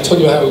 I told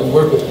you how we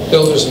work with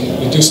builders and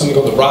we do something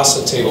called the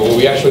Rasa table, where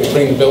we actually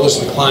bring the builders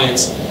and the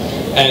clients,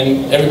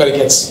 and everybody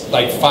gets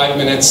like 5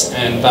 minutes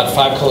and about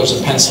 5 colors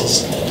of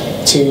pencils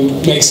to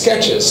make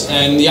sketches.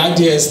 And the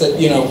idea is that,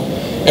 you know,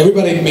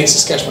 everybody makes a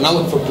sketch. We're not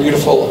looking for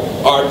beautiful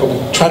art, but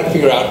we try to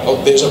figure out, oh,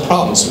 there's a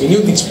problem. So we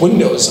knew these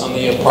windows on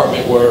the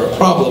apartment were a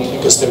problem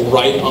because they're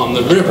right on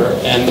the river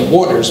and the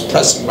water's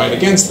pressing right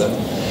against them.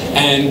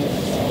 And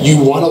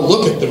you want to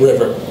look at the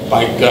river.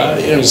 By God,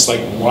 it was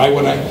like, why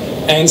would I?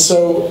 And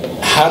so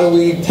how do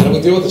we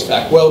deal with this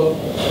fact? Well,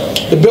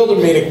 the builder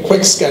made a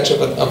quick sketch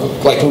of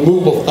like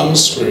removable thumb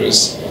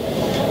screws,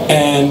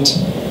 and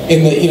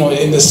in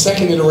the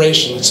second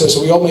iteration,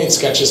 so we all made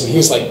sketches, and he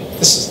was like,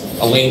 this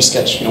is a lame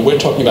sketch. You know, we're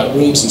talking about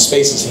rooms and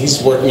spaces, and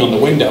he's working on the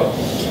window.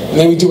 And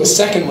then we do a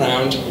second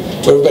round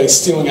where everybody's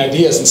stealing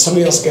ideas, and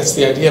somebody else gets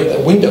the idea of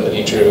that window that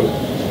he drew,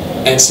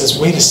 and says,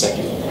 wait a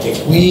second,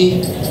 if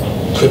we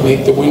could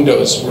make the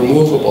windows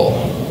removable.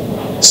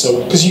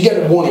 So, because you get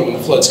a warning when the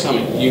flood's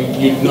coming.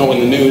 You know in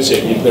the news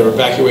they're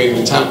evacuating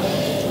the town.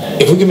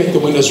 If we can make the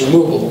windows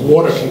removable, the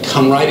water can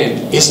come right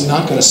in. It's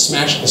not going to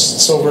smash this.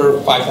 It's over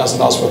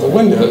 $5,000 worth of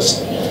windows.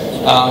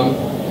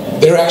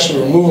 They're actually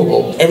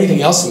removable.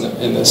 Everything else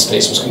in the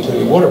space was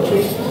completely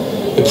waterproof.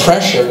 The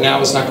pressure now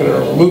is not going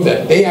to remove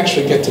that. They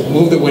actually get to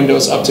move the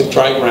windows up to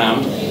dry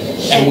ground.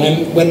 And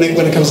when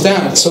it comes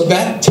down, so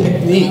that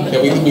technique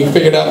that we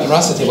figured out in the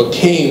Rasa table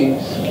came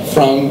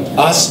from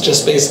us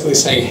just basically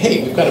saying,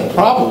 hey, we've got a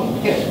problem.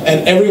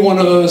 And every one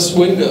of those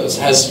windows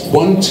has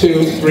 1,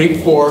 2,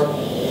 3, 4,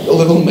 a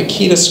little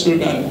Makita screw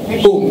gun,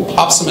 boom,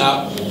 pops them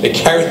out. They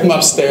carry them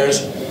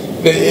upstairs.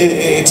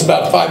 It's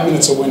about 5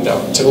 minutes a window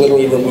to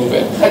literally remove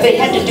it. Have they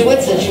had to do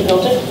it since you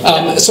built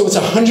it? So it's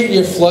a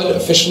 100-year flood,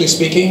 officially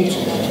speaking,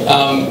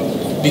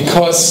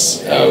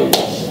 because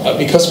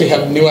we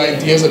have new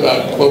ideas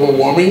about global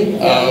warming.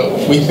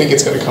 We think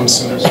it's going to come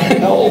sooner.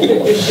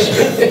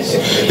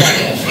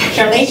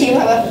 Charlene, do you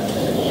have a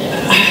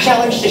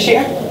challenge to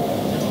share?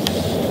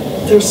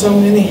 There's so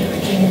many, I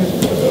can't even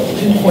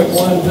pinpoint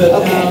one, but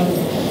okay.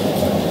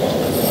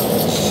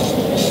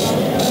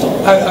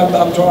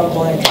 I'm drawing a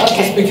blank. Okay.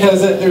 Just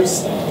because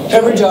there's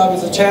every job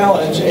is a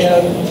challenge,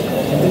 and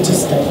it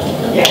just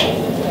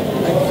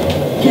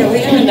Yeah, we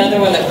have another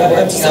one that we're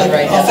working on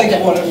right now. I'll think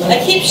of one. I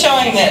keep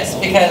showing this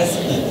because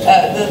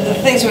the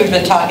things we've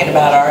been talking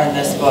about are in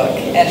this book,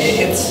 and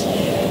it's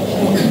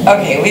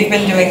okay. We've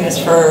been doing this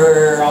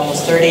for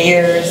almost 30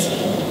 years.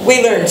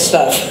 We learned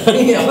stuff,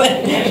 you know,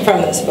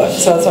 from this book,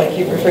 so that's why I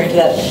keep referring to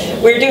that.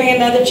 We're doing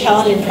another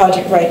challenging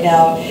project right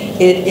now.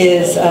 It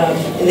is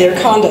they're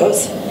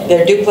condos,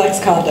 they're duplex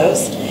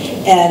condos,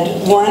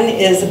 and one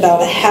is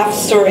about a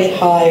half-story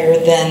higher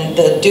than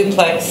the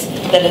duplex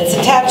that it's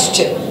attached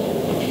to.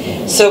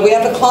 So we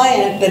have a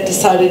client that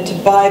decided to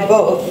buy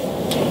both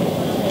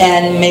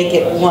and make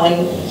it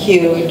one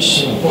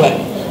huge,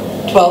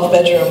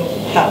 12-bedroom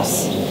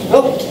house.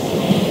 Oh.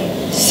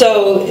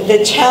 So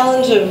the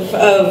challenge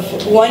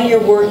of one, you're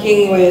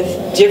working with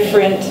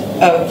different,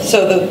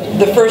 so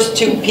the first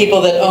 2 people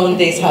that owned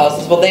these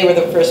houses, well, they were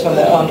the first one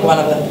that owned one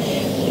of them.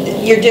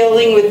 You're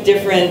dealing with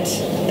different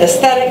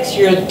aesthetics,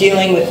 you're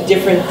dealing with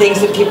different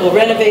things that people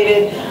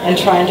renovated and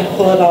trying to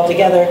pull it all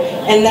together.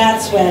 And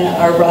that's when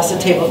our Rasa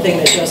table thing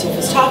that Joseph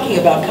was talking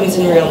about comes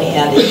in really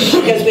handy,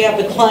 because we have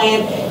the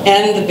client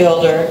and the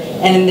builder,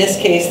 and in this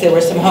case there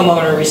were some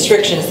homeowner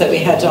restrictions that we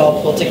had to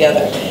all pull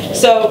together.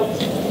 So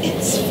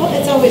it's fun.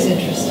 It's always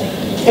interesting.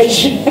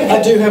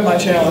 I do have my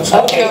challenge.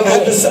 Okay.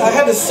 I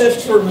had to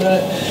sift for a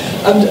minute.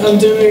 I'm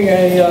doing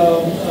a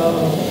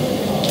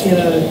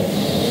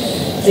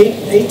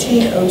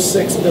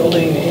 1806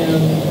 building in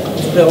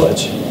the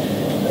Village.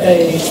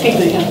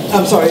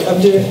 I'm sorry. I'm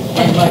doing.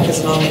 My mic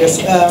isn't on, I guess.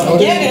 Yeah,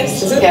 it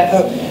is. Is it?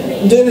 Yeah.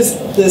 I'm doing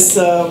this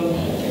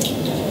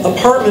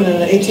apartment in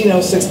an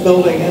 1806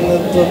 building, and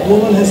the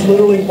woman has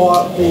literally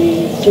bought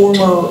the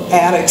former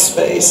attic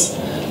space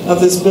of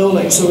this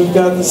building. So we've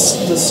got the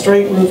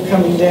straight roof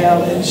coming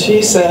down, and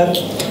she said,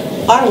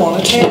 I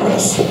want a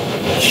terrace.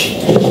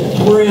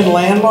 We're in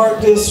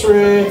Landmark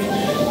District,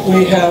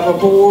 we have a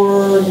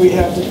board, we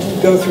have to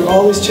go through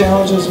all these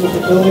challenges with the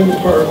building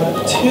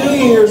department. 2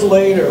 years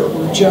later,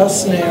 we're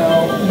just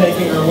now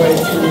making our way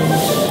through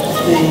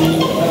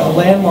the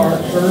Landmark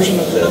version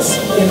of this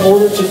in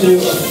order to do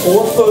a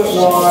 4-foot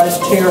wide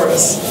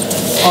terrace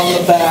on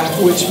the back,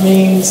 which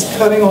means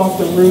cutting off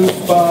the roof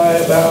by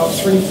about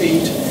 3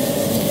 feet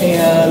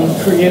and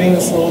creating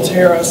this little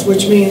terrace,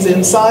 which means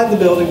inside the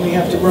building we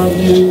have to run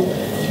new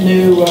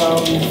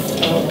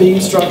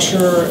beam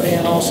structure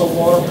and also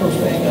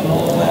waterproofing and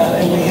all of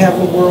that. And we have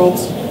the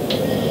world's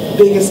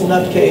biggest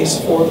nutcase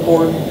for the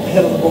board,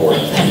 head of the board.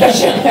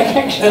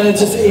 And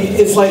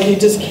it's like you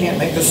just can't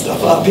make this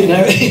stuff up, you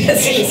know?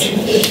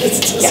 It's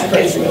just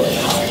crazy.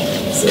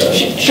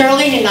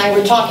 Charlene and I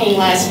were talking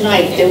last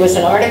night. There was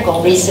an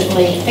article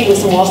recently, I think it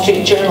was in the Wall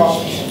Street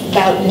Journal,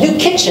 about new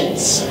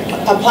kitchens,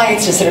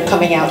 appliances that are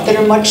coming out that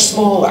are much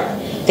smaller.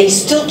 They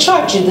still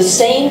charge you the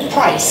same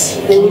price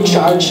they would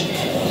charge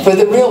for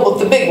the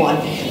big one,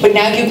 but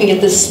now you can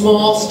get the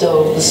small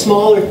stove, the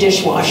smaller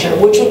dishwasher,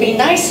 which would be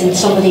nice in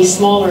some of these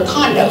smaller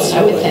condos,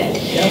 I would think.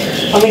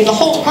 I mean, the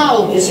whole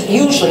problem is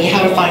usually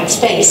how to find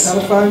space. How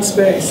to find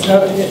space.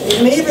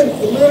 And even,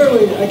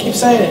 literally, I keep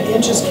saying it,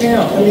 inches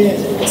count. I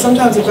mean,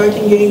 sometimes if I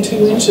can gain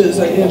 2 inches,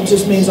 it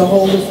just means a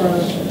whole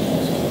different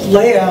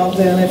layout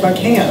than if I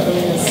can't. I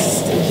mean,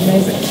 it's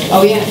amazing.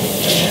 Oh, yeah.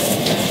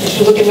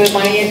 Just looking at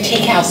my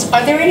antique house.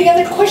 Are there any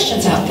other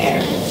questions out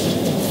there?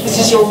 This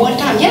is your one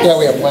time, yes? Yeah,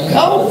 we have one.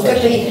 Oh,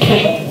 goodly.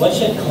 What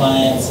should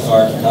clients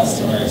or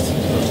customers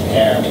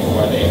prepare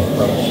before they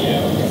approach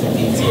you? Is it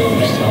easier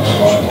than coming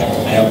along, like,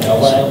 I don't know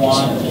what I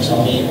want,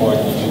 tell me, or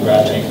would you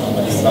rather they come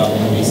with some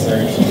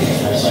research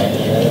kind of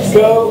ideas?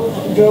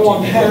 Go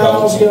on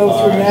House, go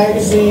through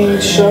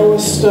magazines, show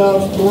us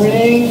stuff,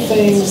 bring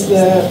things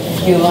that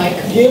you like.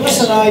 Give us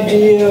an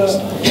idea.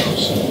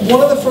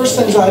 One of the first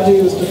things I do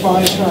is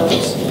define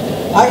terms.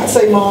 I can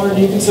say modern,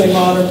 you can say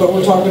modern, but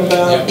we're talking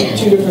about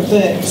 2 different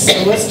things.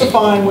 So let's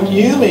define what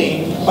you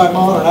mean by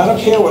modern. I don't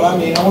care what I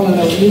mean, I want to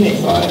know what you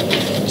mean by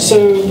it.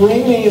 So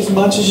bring me as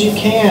much as you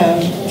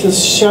can to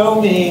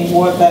show me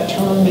what that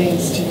term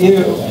means to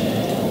you.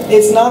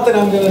 It's not that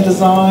I'm going to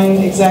design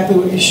exactly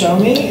what you show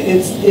me,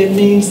 it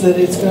means that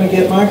it's going to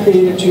get my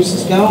creative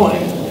juices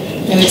going.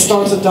 And it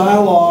starts a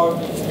dialogue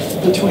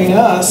between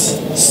us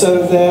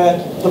so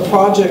that the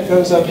project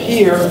goes up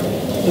here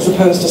as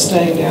opposed to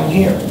staying down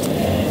here.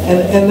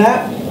 And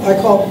that,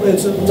 I call,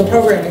 it's the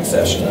programming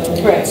session.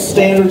 Right.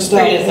 Standard stuff.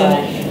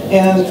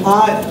 And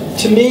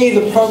to me,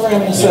 the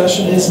programming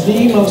session is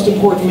the most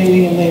important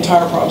meeting in the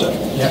entire project.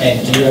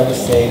 And do you ever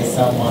say to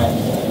someone,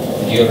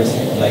 do you ever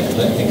like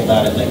think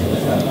about it like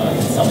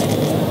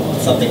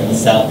something in the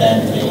South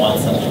End and they want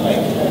something like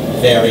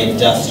very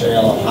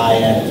industrial, high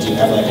end? Do you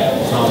have like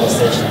a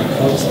conversation to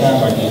coach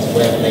them, or do you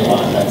whatever they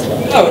want? That's what.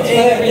 No,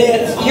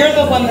 you're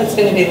the one that's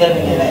going to be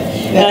living in it.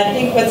 And I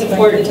think what's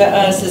important to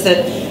us is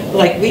that,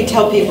 like we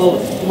tell people,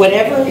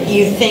 whatever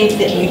you think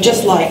that you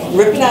just like,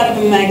 rip it out of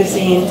a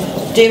magazine,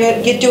 do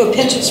a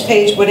Pinterest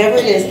page, whatever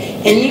it is,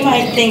 and you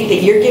might think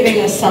that you're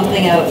giving us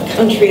something out of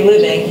country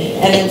living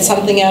and then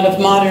something out of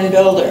modern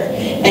builder,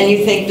 and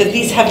you think that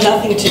these have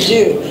nothing to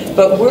do,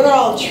 but we're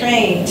all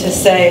trained to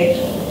say,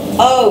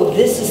 oh,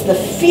 this is the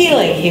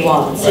feeling he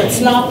wants. Right. It's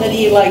not that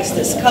he likes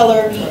this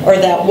color or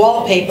that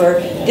wallpaper,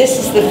 this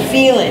is the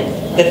feeling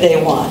that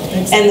they want.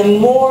 And the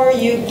more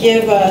you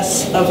give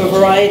us of a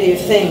variety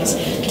of things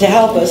to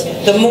help us,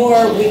 the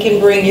more we can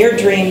bring your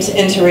dreams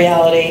into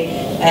reality,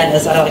 and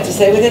as I like to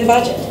say, within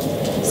budget.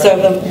 So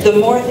the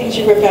more things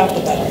you rip out,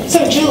 the better.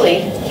 So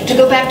Julie, to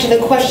go back to the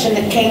question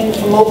that came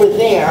from over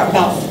there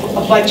about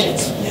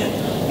budgets,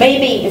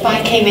 maybe if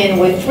I came in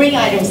with 3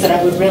 items that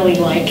I would really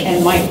like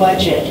and my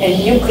budget, and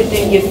you could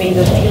then give me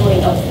the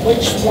feeling of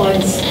which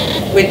ones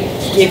would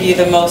give you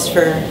the most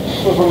for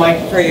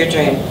your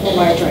dream. For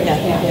my dream,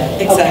 yeah.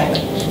 Exactly.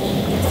 Okay.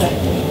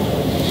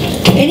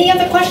 Exactly. Any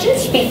other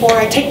questions before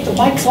I take the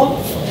mics off?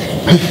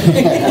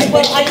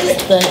 Well, I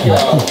just... Thank you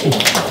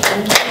all.